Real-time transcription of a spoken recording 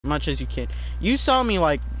much as you can. You saw me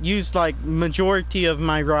like use like majority of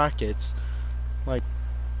my rockets, like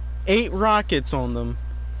 8 rockets on them.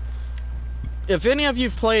 If any of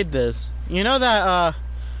you've played this, you know that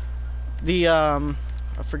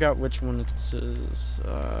I forgot which one it is.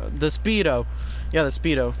 The speedo. Yeah, the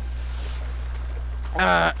speedo.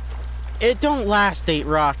 It don't last 8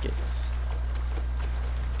 rockets.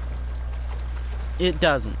 It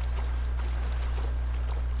doesn't.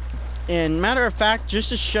 And matter of fact, just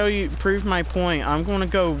to show you, prove my point, I'm gonna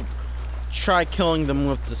go try killing them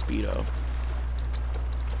with the speedo.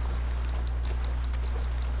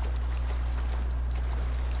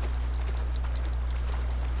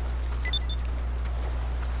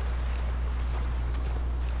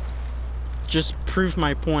 Just prove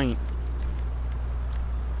my point.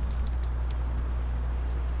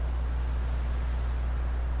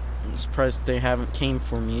 I'm surprised they haven't came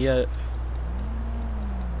for me yet.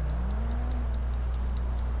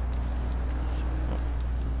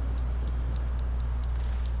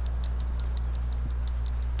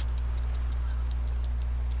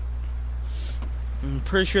 I'm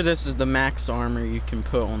pretty sure this is the max armor you can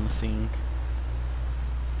put on the thing.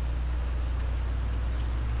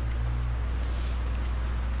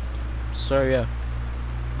 So yeah,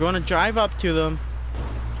 I'm going to drive up to them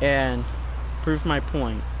and prove my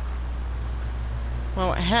point.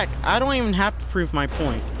 Well, heck, I don't even have to prove my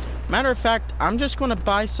point. Matter of fact, I'm just going to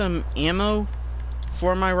buy some ammo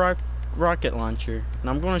for my rocket launcher, and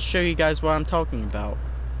I'm going to show you guys what I'm talking about.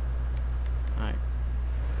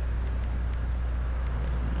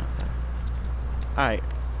 Alright,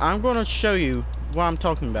 I'm going to show you what I'm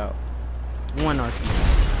talking about. 1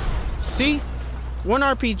 RPG. See? 1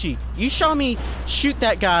 RPG. You saw me shoot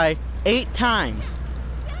that guy 8 times.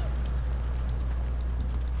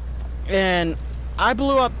 And I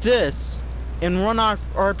blew up this in 1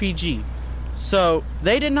 RPG. So,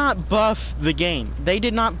 they did not buff the game. They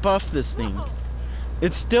did not buff this thing.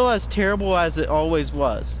 It's still as terrible as it always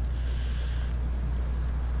was.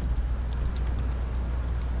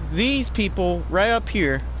 These people right up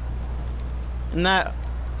here and that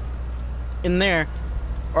in there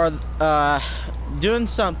are doing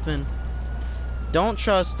something. Don't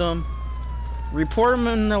trust them. Report them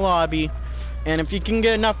in the lobby, and if you can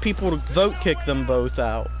get enough people to vote kick them both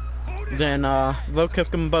out, then vote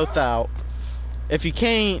kick them both out. If you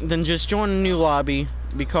can't, then just join a new lobby,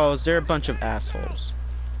 because they're a bunch of assholes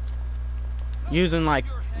using like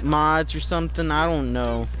mods or something. I don't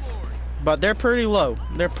know. But they're pretty low.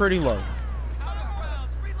 They're pretty low.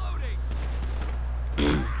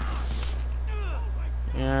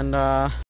 And